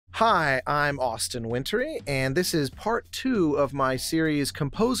Hi, I'm Austin Wintory, and this is part 2 of my series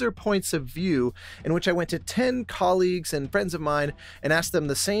Composer Points of View, in which I went to 10 colleagues and friends of mine and asked them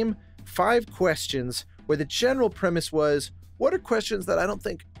the same 5 questions, where the general premise was, what are questions that I don't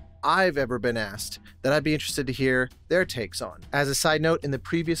think I've ever been asked that I'd be interested to hear their takes on. As a side note, in the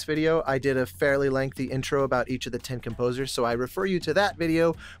previous video, I did a fairly lengthy intro about each of the 10 composers, so I refer you to that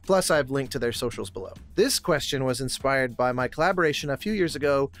video, plus I've linked to their socials below. This question was inspired by my collaboration a few years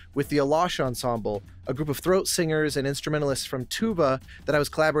ago with the Alosh Ensemble, a group of throat singers and instrumentalists from tuba that I was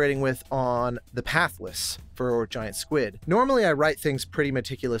collaborating with on The Pathless for Giant Squid. Normally I write things pretty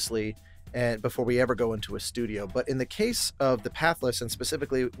meticulously and before we ever go into a studio. But in the case of The Pathless, and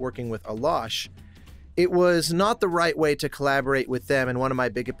specifically working with Alosh, it was not the right way to collaborate with them, and one of my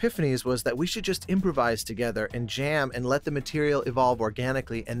big epiphanies was that we should just improvise together and jam and let the material evolve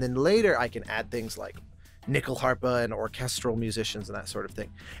organically, and then later I can add things like nickel harpa and orchestral musicians and that sort of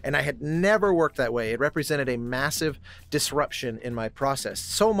thing. And I had never worked that way. It represented a massive disruption in my process,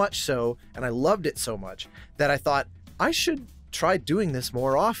 so much so, and I loved it so much, that I thought, I should try doing this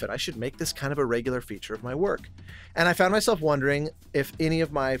more often. I should make this kind of a regular feature of my work. And I found myself wondering if any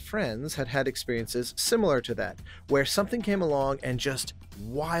of my friends had had experiences similar to that, where something came along and just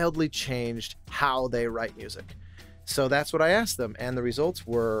wildly changed how they write music. So that's what I asked them, and the results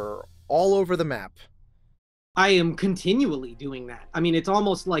were all over the map. I am continually doing that. I mean, it's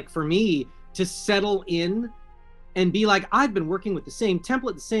almost like for me to settle in and be like, I've been working with the same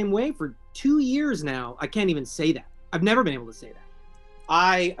template the same way for 2 years now. I can't even say that. I've never been able to say that.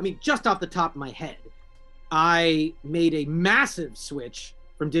 I mean, just off the top of my head, I made a massive switch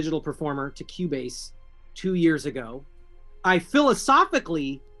from Digital Performer to Cubase 2 years ago. I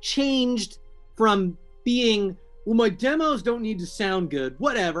philosophically changed from being, well, my demos don't need to sound good,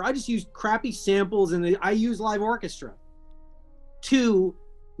 whatever, I just use crappy samples and I use live orchestra, to,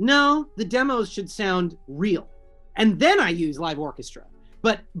 no, the demos should sound real. And then I use live orchestra.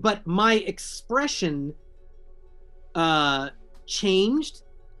 But my expression changed.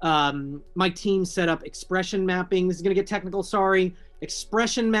 My team set up expression mapping. This is going to get technical, sorry.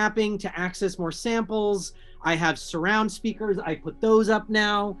 Expression mapping to access more samples. I have surround speakers. I put those up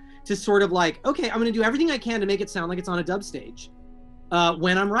now to sort of like, okay, I'm going to do everything I can to make it sound like it's on a dub stage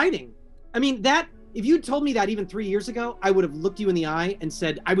when I'm writing. I mean, that, if you told me that even 3 years ago, I would have looked you in the eye and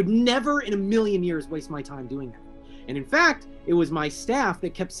said, I would never in a million years waste my time doing that. And in fact, it was my staff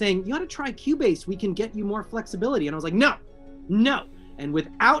that kept saying, you ought to try Cubase. We can get you more flexibility. And I was like, no, no. And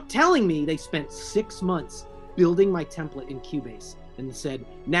without telling me, they spent 6 months building my template in Cubase and said,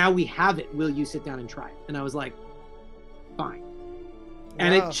 now we have it. Will you sit down and try it? And I was like, fine.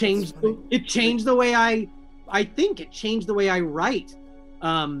 And wow, it changed the way I think. It changed the way I write.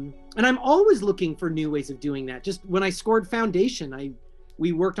 And I'm always looking for new ways of doing that. Just when I scored Foundation,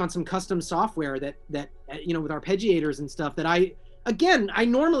 we worked on some custom software that you know, with arpeggiators and stuff that I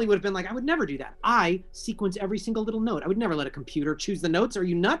normally would have been like, I would never do that. I sequence every single little note. I would never let a computer choose the notes. Are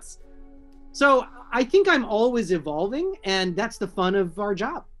you nuts? So I think I'm always evolving, and that's the fun of our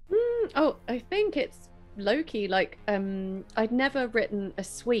job. Oh, I think it's low-key. Like, I'd never written a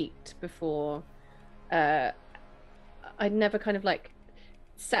suite before. I'd never kind of like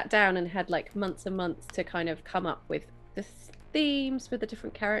sat down and had like months and months to kind of come up with the themes for the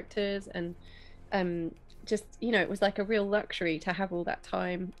different characters, and just, you know, it was like a real luxury to have all that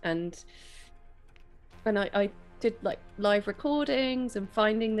time. And I did like live recordings and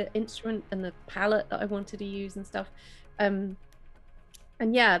finding the instrument and the palette that I wanted to use and stuff. And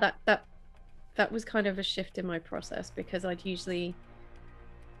yeah, that was kind of a shift in my process, because I'd usually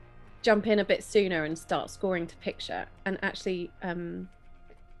jump in a bit sooner and start scoring to picture. And actually,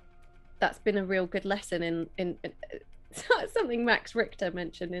 that's been a real good lesson in something Max Richter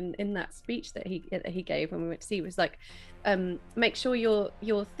mentioned in that speech that he gave when we went to see. It was like, make sure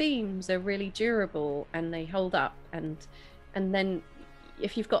your themes are really durable and they hold up, and then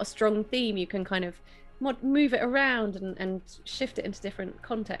if you've got a strong theme, you can kind of move it around and shift it into different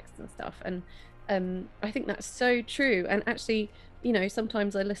contexts and stuff. And I think that's so true. And actually, you know,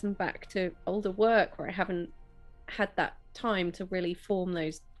 sometimes I listen back to older work where I haven't had that time to really form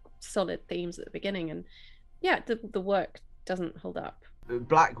those solid themes at the beginning, and yeah, the work doesn't hold up.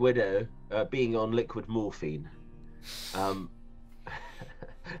 Black Widow being on liquid morphine,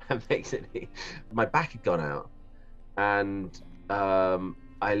 basically, my back had gone out, and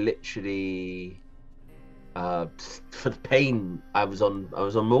I literally, for the pain, I was on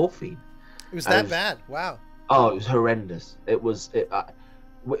morphine. It was that bad? Wow. Oh, it was horrendous. It was.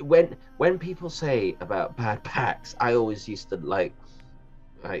 When people say about bad backs, I always used to like,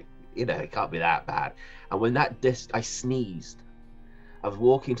 you know, it can't be that bad. And when that disc, I sneezed, I was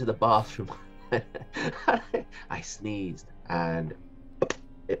walking to the bathroom. I sneezed, and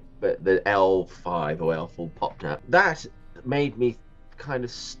the L5 or L4 popped out. That made me kind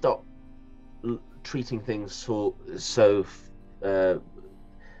of stop treating things so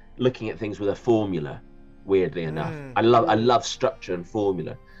looking at things with a formula. Weirdly enough, I love structure and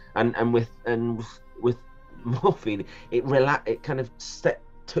formula, and with morphine, it kind of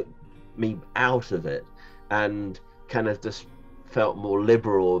took me out of it, and kind of just felt more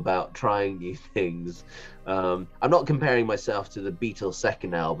liberal about trying new things. I'm not comparing myself to the Beatles'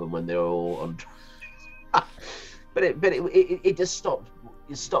 second album when they were all on, but it just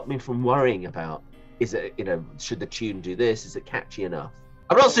stopped me from worrying about, is it, should the tune do this? Is it catchy enough?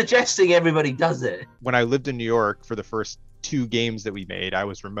 I'm not suggesting everybody does it. When I lived in New York for the first 2 games that we made, I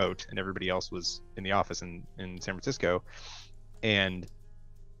was remote and everybody else was in the office in San Francisco. And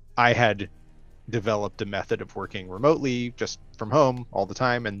I had developed a method of working remotely just from home all the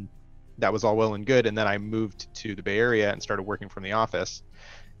time. And that was all well and good. And then I moved to the Bay Area and started working from the office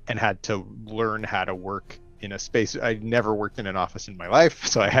and had to learn how to work in a space. I'd never worked in an office in my life.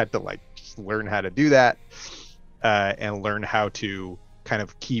 So I had to just learn how to do that and learn how to kind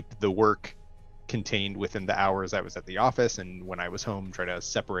of keep the work contained within the hours I was at the office, and when I was home, try to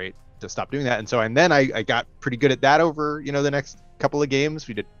separate to stop doing that. And then I got pretty good at that over the next couple of games.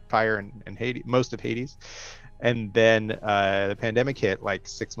 We did Fire and Hades, most of Hades, and then the pandemic hit like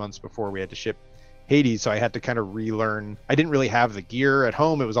 6 months before we had to ship Hades, so I had to kind of relearn. I didn't really have the gear at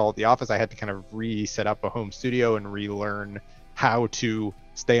home, it was all at the office. I had to kind of reset up a home studio and relearn how to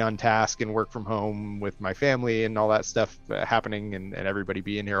stay on task and work from home with my family and all that stuff happening, and everybody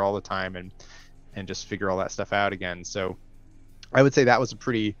being here all the time, and just figure all that stuff out again. So I would say that was a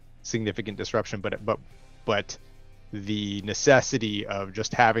pretty significant disruption, but the necessity of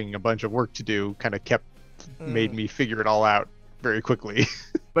just having a bunch of work to do kind of made me figure it all out very quickly.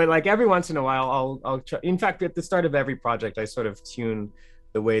 But like every once in a while, I'll try. In fact, at the start of every project, I sort of tune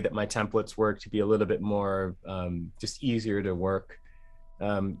the way that my templates work to be a little bit more just easier to work.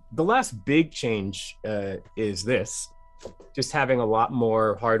 The last big change is this, just having a lot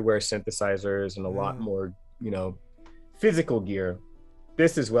more hardware synthesizers and a lot more, physical gear.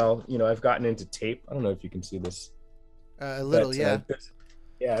 This as well, I've gotten into tape. I don't know if you can see this. A little, but,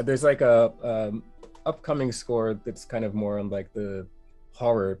 yeah. There's like a upcoming score that's kind of more on like the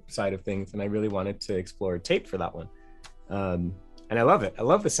horror side of things, and I really wanted to explore tape for that one. And I love it. I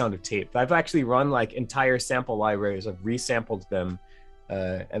love the sound of tape. I've actually run like entire sample libraries. I've resampled them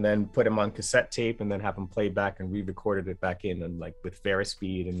and then put them on cassette tape and then have them played back and re-recorded it back in, and like with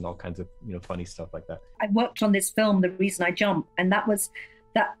Verispeed and all kinds of funny stuff like that. I worked on this film, The Reason I Jump, and that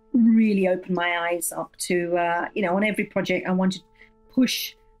really opened my eyes up to on every project I wanted to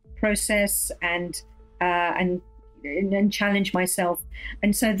push process and challenge myself.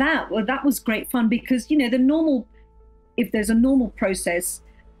 And so that was great fun, because if there's a normal process,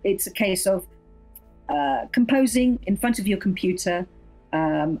 it's a case of composing in front of your computer,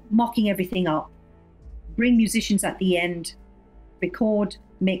 mocking everything up, bring musicians at the end, record,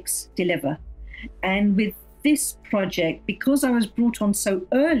 mix, deliver. And with this project, because I was brought on so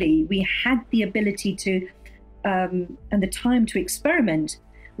early, we had the ability to and the time to experiment,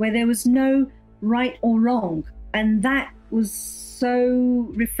 where there was no right or wrong. And that was so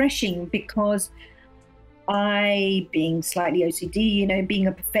refreshing, because I, being slightly OCD, being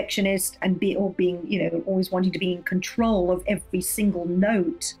a perfectionist and being always wanting to be in control of every single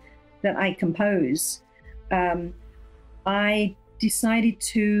note that I compose, I decided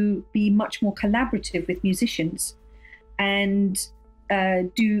to be much more collaborative with musicians and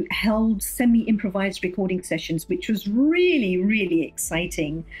held semi-improvised recording sessions, which was really, really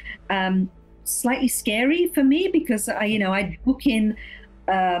exciting. Slightly scary for me, because I'd book in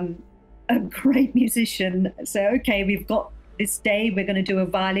a great musician. So, okay, we've got this day, we're going to do a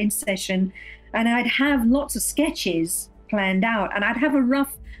violin session, and I'd have lots of sketches planned out, and I'd have a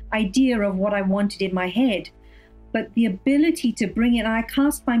rough idea of what I wanted in my head. But the ability to bring it, I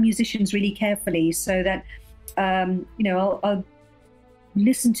cast my musicians really carefully, so that I'll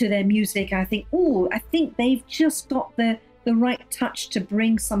listen to their music. I think, I think they've just got the right touch to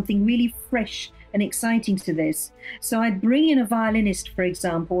bring something really fresh and exciting to this. So I'd bring in a violinist, for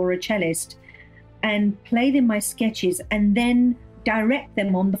example, or a cellist, and play them my sketches, and then direct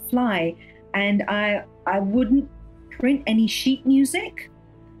them on the fly. And I wouldn't print any sheet music,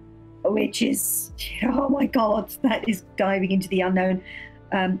 which is, oh my God, that is diving into the unknown.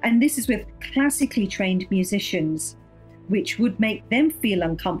 And this is with classically trained musicians, which would make them feel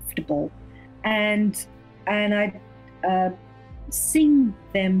uncomfortable. And I'd sing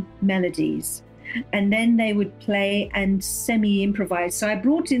them melodies. and then they would play and semi-improvise. So I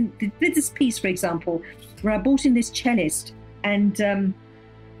brought in this piece, for example, where I brought in this cellist, and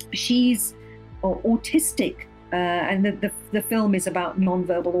she's autistic, and the film is about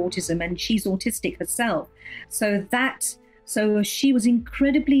nonverbal autism, and she's autistic herself. So she was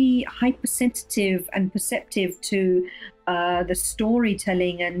incredibly hypersensitive and perceptive to the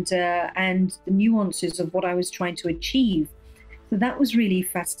storytelling and the nuances of what I was trying to achieve. So that was really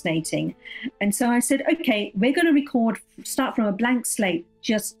fascinating. And so I said, okay, we're going to start from a blank slate,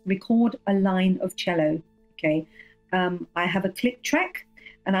 just record a line of cello. Okay. I have a click track,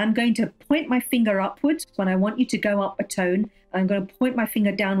 and I'm going to point my finger upwards when I want you to go up a tone. I'm going to point my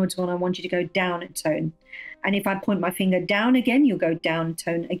finger downwards when I want you to go down a tone. And if I point my finger down again, you'll go down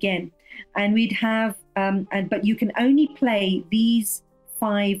tone again. And we'd have, but you can only play these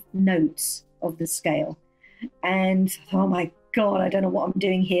 5 notes of the scale. And oh my God, I don't know what I'm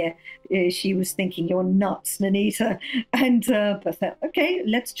doing here. She was thinking, you're nuts, Nainita. And but I thought, okay,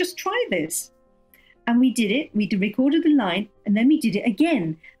 let's just try this. And we did it. We recorded the line, and then we did it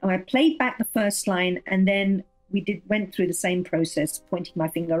again. And I played back the first line, and then went through the same process, pointing my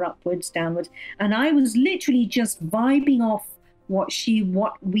finger upwards, downwards. And I was literally just vibing off what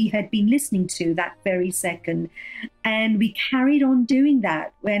we had been listening to that very second. And we carried on doing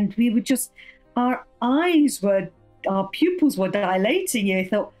that. And we were just, our pupils were dilating. You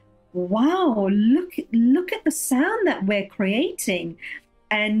thought, wow, look at the sound that we're creating.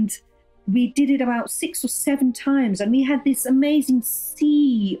 And we did it about 6 or 7 times, and we had this amazing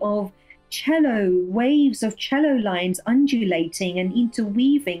sea of waves of cello lines undulating and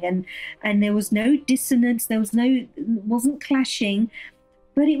interweaving, and there was no dissonance, it wasn't clashing,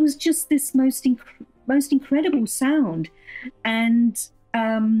 but it was just this most incredible sound, and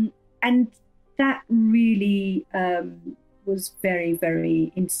that really was very,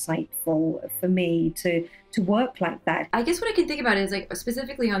 very insightful for me to work like that. I guess what I can think about is, like,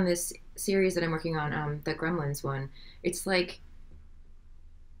 specifically on this series that I'm working on, the Gremlins one, it's like,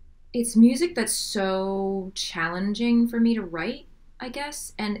 it's music that's so challenging for me to write, I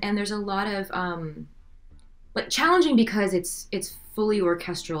guess, and there's a lot of like, challenging because it's fully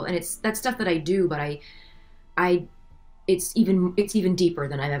orchestral, and that's stuff that I do, but it's even deeper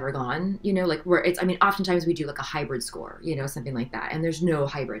than I've ever gone, you know, like, where oftentimes we do like a hybrid score, you know, something like that, and there's no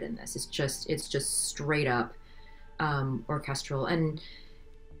hybrid in this. It's just straight up orchestral, and,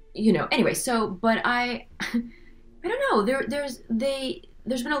 you know, anyway, so, but I don't know,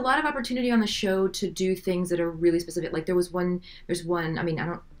 there's been a lot of opportunity on the show to do things that are really specific. Like, there's one, I mean,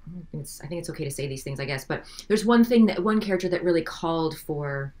 I think it's okay to say these things, I guess, but there's one character that really called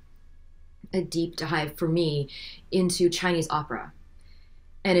for a deep dive for me into Chinese opera.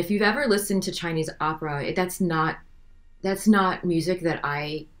 And if you've ever listened to Chinese opera, that's not music that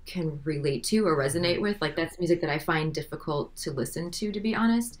I can relate to or resonate with. Like, that's music that I find difficult to listen to be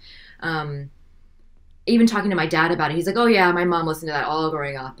honest. Even talking to my dad about it, he's like, oh yeah, my mom listened to that all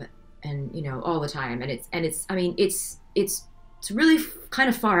growing up, and, you know, all the time. And it's really kind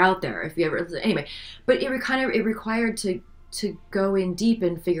of far out there if you ever, anyway, but it required to go in deep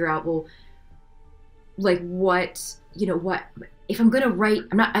and figure out, well, like, what if I'm going to write,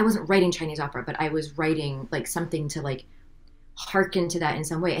 I wasn't writing Chinese opera, but I was writing like something to like hearken to that in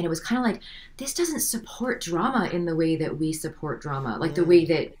some way. And it was kind of like, this doesn't support drama in the way that we support drama, like the way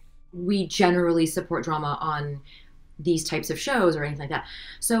that we generally support drama on these types of shows or anything like that.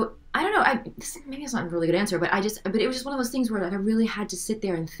 So I don't know, maybe it's not a really good answer, but it was just one of those things where, like, I really had to sit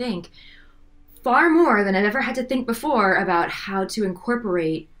there and think far more than I've ever had to think before about how to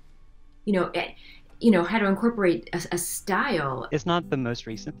incorporate, how to incorporate a style. It's not the most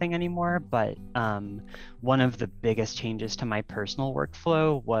recent thing anymore, but one of the biggest changes to my personal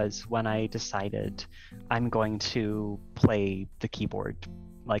workflow was when I decided I'm going to play the keyboard.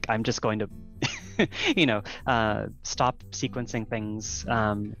 Like, I'm just going to, stop sequencing things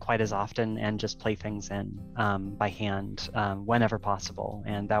quite as often and just play things in by hand whenever possible.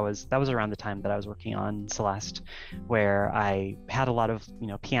 And that was around the time that I was working on Celeste, where I had a lot of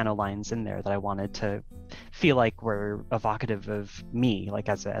piano lines in there that I wanted to feel like were evocative of me, like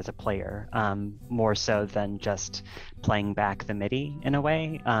as a player, more so than just playing back the MIDI in a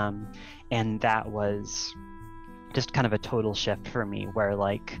way. And that was just kind of a total shift for me, where,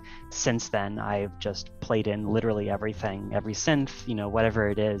 like, since then I've just played in literally everything, every synth, whatever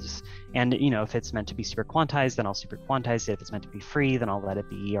it is. And if it's meant to be super quantized, then I'll super quantize it. If it's meant to be free, then I'll let it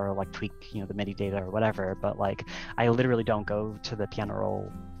be, or like tweak the MIDI data or whatever. But like, I literally don't go to the piano roll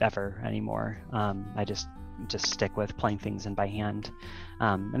ever anymore. I just just stick with playing things in by hand.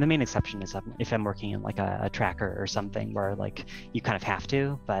 And the main exception is if I'm working in like a tracker or something where like you kind of have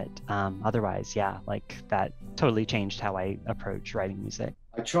to, but otherwise, yeah, like that totally changed how I approach writing music.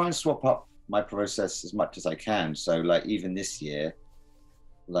 I try and swap up my process as much as I can. So like even this year,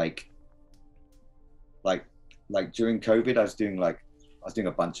 like during COVID, I was doing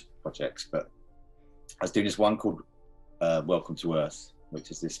a bunch of projects, but I was doing this one called Welcome to Earth,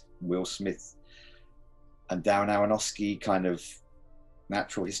 which is this Will Smith and Darren Aronofsky kind of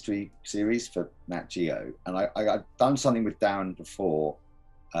natural history series for Nat Geo. And I'd done something with Darren before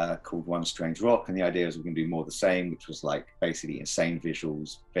called One Strange Rock, and the idea was we're going to do more of the same, which was like basically insane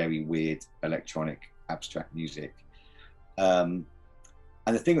visuals, very weird electronic abstract music.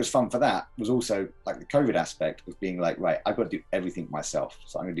 And the thing that was fun for that was also like the COVID aspect was being like, right, I've got to do everything myself.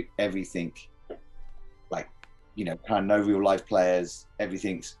 So I'm going to do everything, like, you know, kind of no real life players.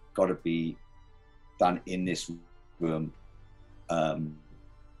 Everything's got to be done in this room.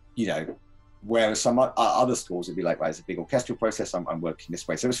 You know, whereas some other schools would be like, right, it's a big orchestral process. I'm working this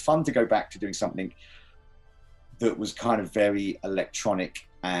way. So it was fun to go back to doing something that was kind of very electronic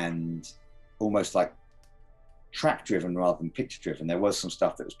and almost like track driven rather than picture driven. There was some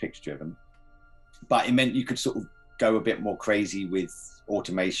stuff that was picture driven, but it meant you could sort of go a bit more crazy with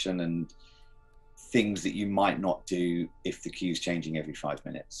automation and things that you might not do if the cue's changing every 5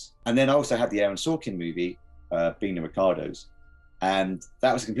 minutes. And then I also had the Aaron Sorkin movie, Being the Ricardos, and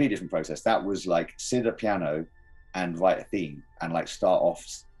that was a completely different process. That was like sit at a piano and write a theme and like start off,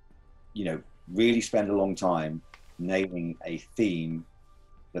 you know, really spend a long time nailing a theme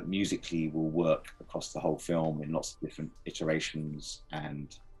that musically will work across the whole film in lots of different iterations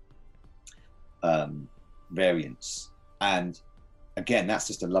and variants. And again, that's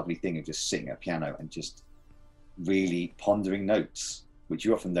just a lovely thing of just sitting at a piano and just really pondering notes, which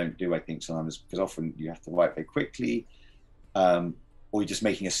you often don't do, I think, sometimes, because often you have to write very quickly, or you're just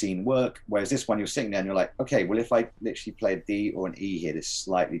making a scene work. Whereas this one, you're sitting there and you're like, okay, well, if I literally play a D or an E here, this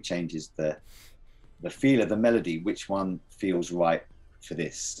slightly changes the feel of the melody, which one feels right for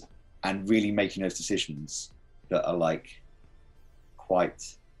this, and really making those decisions that are like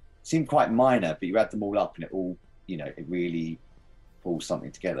seem quite minor, but you add them all up and it all, you know, it really pulls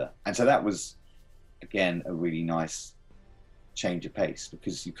something together. And so that was, again, a really nice change of pace,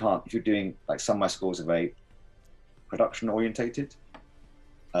 because you can't, if you're doing, like, some of my scores are very production orientated.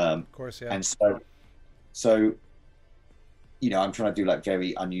 Of course, yeah. And so, you know, I'm trying to do like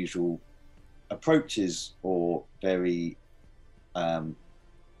very unusual approaches or very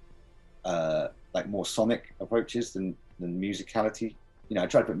like more sonic approaches than musicality. You know, I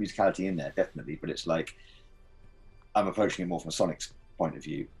try to put musicality in there, definitely, but it's like I'm approaching it more from a sonic point of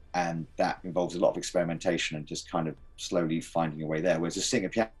view, and that involves a lot of experimentation and just kind of slowly finding a way there. Whereas just singing a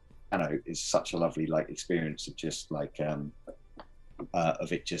piano is such a lovely like experience of just like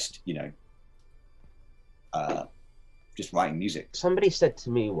of it just, you know, just writing music. Somebody said to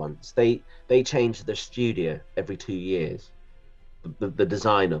me once they change the studio every 2 years, the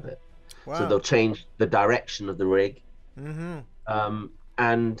design of it. Wow. So they'll change the direction of the rig. Mm-hmm.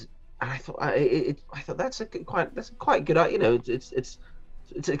 And I thought I thought that's quite good. You know, it's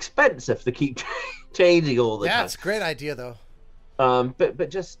expensive to keep changing all the time. Yeah, it's a great idea though. But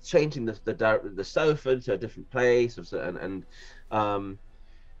just changing the sofa to a different place,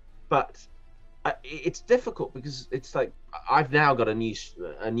 but it's difficult because it's like I've now got a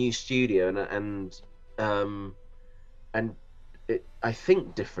new studio and I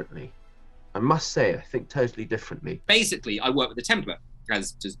think differently. I must say, I think totally differently. Basically, I work with a template,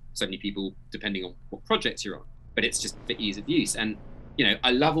 as does so many people, depending on what projects you're on. But it's just for ease of use. And, you know,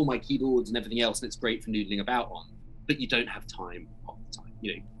 I love all my keyboards and everything else, and it's great for noodling about on. But you don't have time all the time,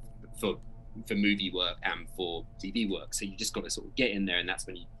 you know, for movie work and for TV work. So you just got to sort of get in there, and that's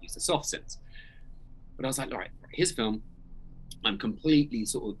when you use the soft synths. But I was like, all right, here's a film. I'm completely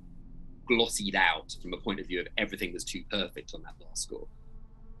sort of glossied out from a point of view of everything was too perfect on that last score.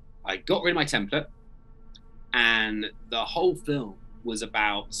 I got rid of my template, and the whole film was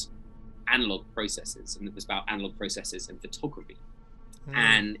about analog processes, and it was about analog processes in photography.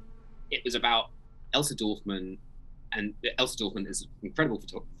 And it was about Elsa Dorfman, and Elsa Dorfman is an incredible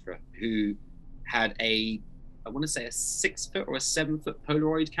photographer who had I want to say a 6-foot or a 7-foot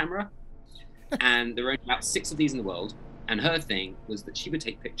Polaroid camera. And there were only about 6 of these in the world. And her thing was that she would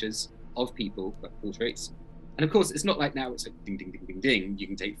take pictures of people, like portraits. And of course, it's not like now it's like ding, ding, ding, ding, ding. You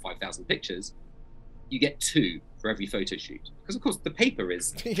can take 5,000 pictures. You get 2 for every photo shoot. Because of course the paper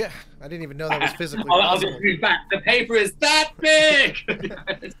is... Yeah, I didn't even know that was physically I'll possible. just move back. The paper is that big!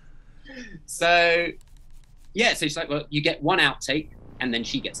 So, yeah, so she's like, well, you get 1 outtake, and then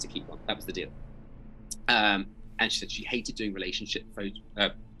she gets to keep 1. That was the deal. And she said she hated doing relationship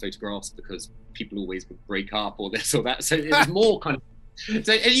photographs because people always would break up or this or that. So it was more kind of,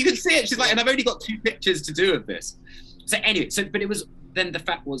 so, and you can see it, she's like, and I've only got 2 pictures to do of this. So anyway, but it was, then the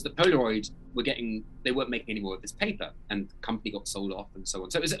fact was that Polaroid they weren't making any more of this paper, and the company got sold off and so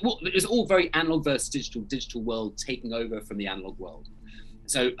on. So it was all very analog versus digital world taking over from the analog world.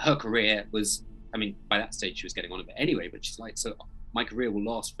 So her career was, I mean, by that stage she was getting on a bit anyway, but she's like, so my career will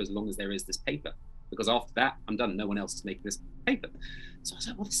last for as long as there is this paper, because after that, I'm done. No one else is making this paper. So I was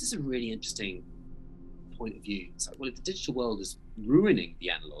like, well, this is a really interesting point of view. It's like, well, if the digital world is ruining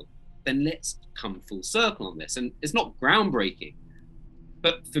the analog, then let's come full circle on this. And it's not groundbreaking,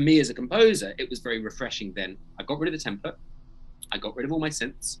 but for me as a composer, it was very refreshing then. I got rid of the template, I got rid of all my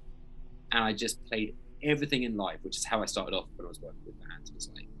synths, and I just played everything in live, which is how I started off when I was working with bands. It was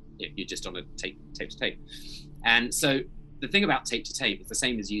like, you're just on a tape to tape. And so the thing about tape to tape is the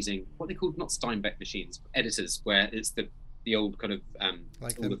same as using what they call, not Steinbeck machines, editors, where it's the old kind of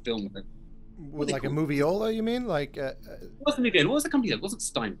like all the film. Like a moviola, you mean? Like it wasn't moviola. What was the company that? It wasn't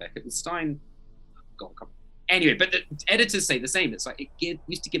Steinbeck. It was Stein. God, anyway, but the editors say the same. It's like it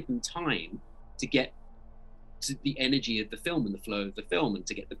used to give them time to get to the energy of the film and the flow of the film and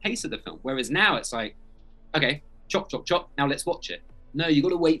to get the pace of the film. Whereas now it's like, okay, chop, chop, chop. Now let's watch it. No, you've got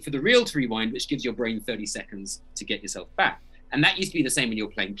to wait for the reel to rewind, which gives your brain 30 seconds to get yourself back. And that used to be the same when you're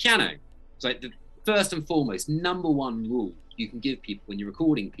playing piano. It's like the first and foremost, number one rule you can give people when you're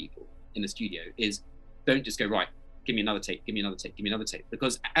recording people in the studio is don't just go, right, give me another tape, give me another tape, give me another tape.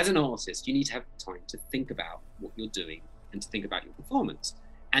 Because as an artist, you need to have time to think about what you're doing and to think about your performance.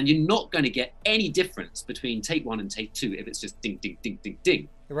 And you're not going to get any difference between take 1 and take 2 if it's just ding, ding, ding, ding, ding.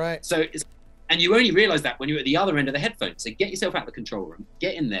 Right. So and you only realize that when you're at the other end of the headphones. So get yourself out of the control room,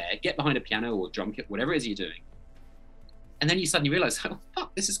 get in there, get behind a piano or drum kit, whatever it is you're doing. And then you suddenly realize, oh,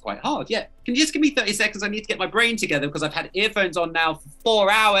 fuck, this is quite hard. Yeah. Can you just give me 30 seconds? I need to get my brain together because I've had earphones on now for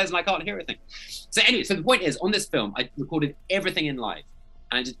 4 hours and I can't hear anything. So anyway, so the point is, on this film, I recorded everything in live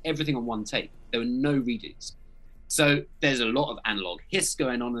and I did everything on one take. There were no redos. So there's a lot of analog hiss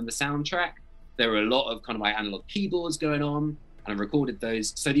going on in the soundtrack. There were a lot of kind of my analog keyboards going on, and I recorded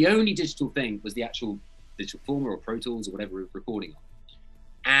those. So the only digital thing was the actual digital former or Pro Tools or whatever we were recording on.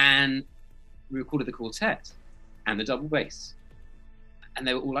 And we recorded the quartet and the double bass. And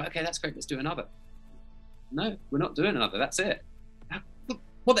they were all like, okay, that's great, let's do another. No, we're not doing another, that's it.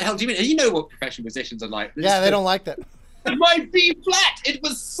 What the hell do you mean? And you know what professional musicians are like. Yeah, they don't like that. My B flat, it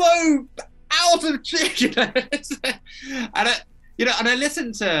was so out of tune, you know. And I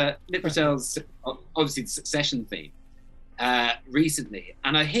listened to Nick Britell's, obviously, Succession theme recently,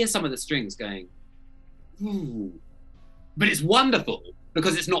 and I hear some of the strings going, ooh, but it's wonderful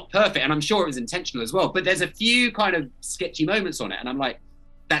because it's not perfect, and I'm sure it was intentional as well. But there's a few kind of sketchy moments on it, and I'm like,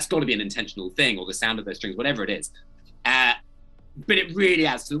 that's got to be an intentional thing, or the sound of those strings, whatever it is. But it really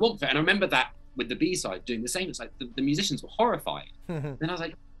adds to the warmth of it. And I remember that with the B-side doing the same. It's like the musicians were horrified. Then I was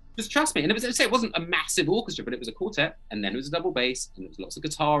like, just trust me. And it wasn't a massive orchestra, but it was a quartet, and then it was a double bass, and there was lots of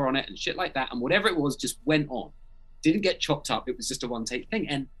guitar on it and shit like that. And whatever it was just went on. Didn't get chopped up. It was just a one-take thing.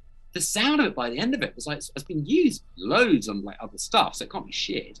 And the sound of it by the end of it was like, it's been used loads on like other stuff, so it can't be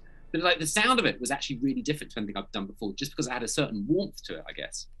shit. But like the sound of it was actually really different to anything I've done before, just because it had a certain warmth to it, I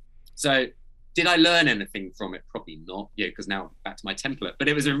guess. So did I learn anything from it? Probably not, because now I'm back to my template. But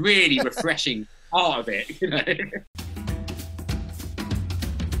it was a really refreshing part of it, you know.